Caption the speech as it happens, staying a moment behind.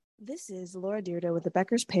This is Laura Dyrda with the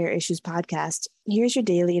Becker's Payer Issues podcast. Here's your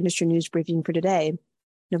daily industry news briefing for today,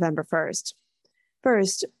 November 1st.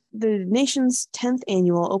 First, the nation's 10th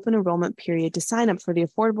annual open enrollment period to sign up for the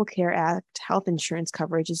Affordable Care Act health insurance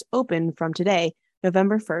coverage is open from today,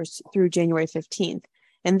 November 1st through January 15th.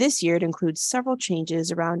 And this year it includes several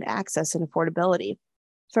changes around access and affordability.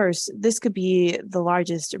 First, this could be the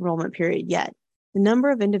largest enrollment period yet. The number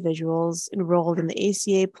of individuals enrolled in the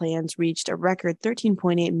ACA plans reached a record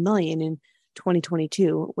 13.8 million in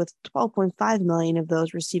 2022, with 12.5 million of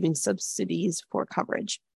those receiving subsidies for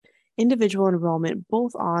coverage. Individual enrollment,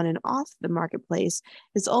 both on and off the marketplace,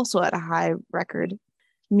 is also at a high record,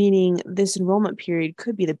 meaning this enrollment period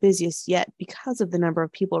could be the busiest yet because of the number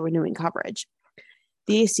of people renewing coverage.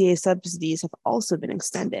 The ACA subsidies have also been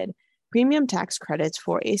extended. Premium tax credits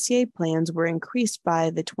for ACA plans were increased by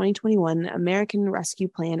the 2021 American Rescue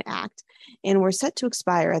Plan Act and were set to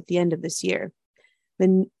expire at the end of this year.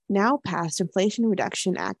 The now passed Inflation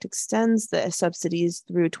Reduction Act extends the subsidies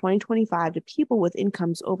through 2025 to people with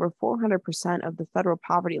incomes over 400% of the federal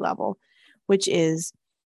poverty level, which is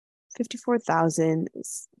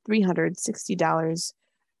 $54,360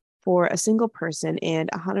 for a single person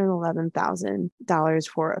and $111,000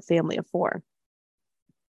 for a family of four.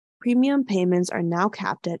 Premium payments are now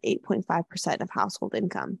capped at 8.5% of household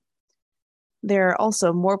income. There are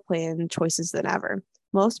also more plan choices than ever.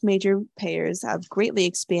 Most major payers have greatly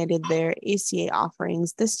expanded their ACA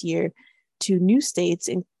offerings this year to new states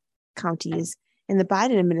and counties, and the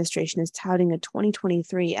Biden administration is touting a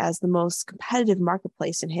 2023 as the most competitive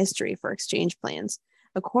marketplace in history for exchange plans.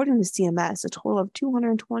 According to CMS, a total of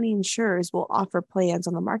 220 insurers will offer plans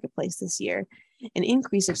on the marketplace this year, an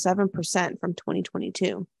increase of 7% from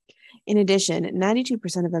 2022. In addition,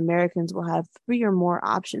 92% of Americans will have 3 or more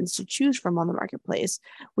options to choose from on the marketplace,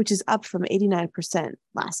 which is up from 89%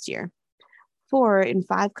 last year. 4 in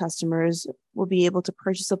 5 customers will be able to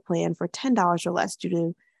purchase a plan for $10 or less due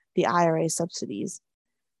to the IRA subsidies.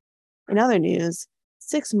 In other news,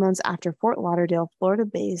 6 months after Fort Lauderdale,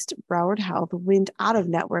 Florida-based Broward Health went out of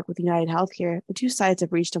network with United Healthcare, the two sides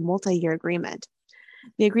have reached a multi-year agreement.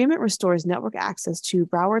 The agreement restores network access to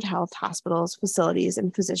Broward Health hospitals, facilities,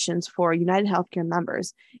 and physicians for United Healthcare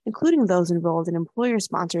members, including those enrolled in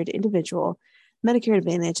employer-sponsored individual, Medicare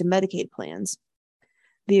Advantage, and Medicaid plans.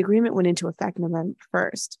 The agreement went into effect November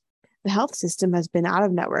 1st. The health system has been out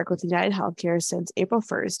of network with United Healthcare since April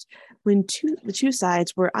 1st, when the two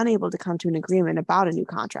sides were unable to come to an agreement about a new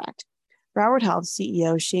contract. Broward Health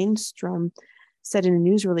CEO Shane Strom said in a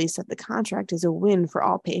news release that the contract is a win for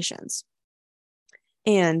all patients.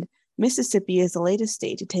 And Mississippi is the latest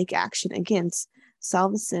state to take action against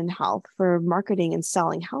Salveson Health for marketing and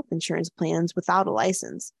selling health insurance plans without a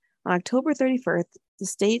license. On October 31st, the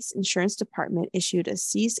state's insurance department issued a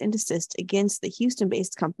cease and desist against the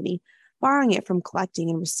Houston-based company, barring it from collecting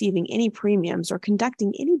and receiving any premiums or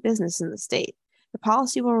conducting any business in the state. The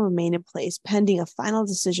policy will remain in place pending a final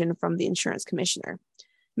decision from the insurance commissioner.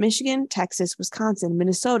 Michigan, Texas, Wisconsin,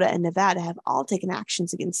 Minnesota, and Nevada have all taken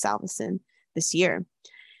actions against Salveson this year.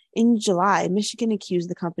 In July, Michigan accused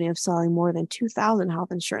the company of selling more than 2,000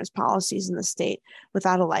 health insurance policies in the state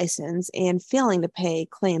without a license and failing to pay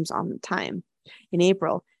claims on time. In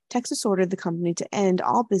April, Texas ordered the company to end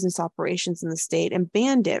all business operations in the state and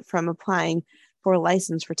banned it from applying for a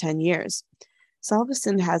license for 10 years.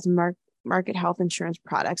 Salveson has market health insurance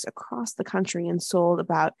products across the country and sold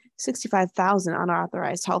about 65,000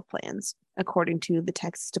 unauthorized health plans, according to the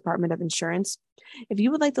Texas Department of Insurance. If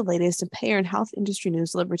you would like the latest in payer and health industry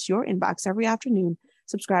news delivered to your inbox every afternoon,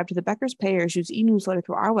 subscribe to the Becker's Payer Issues e-newsletter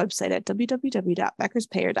through our website at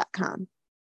www.beckerspayer.com.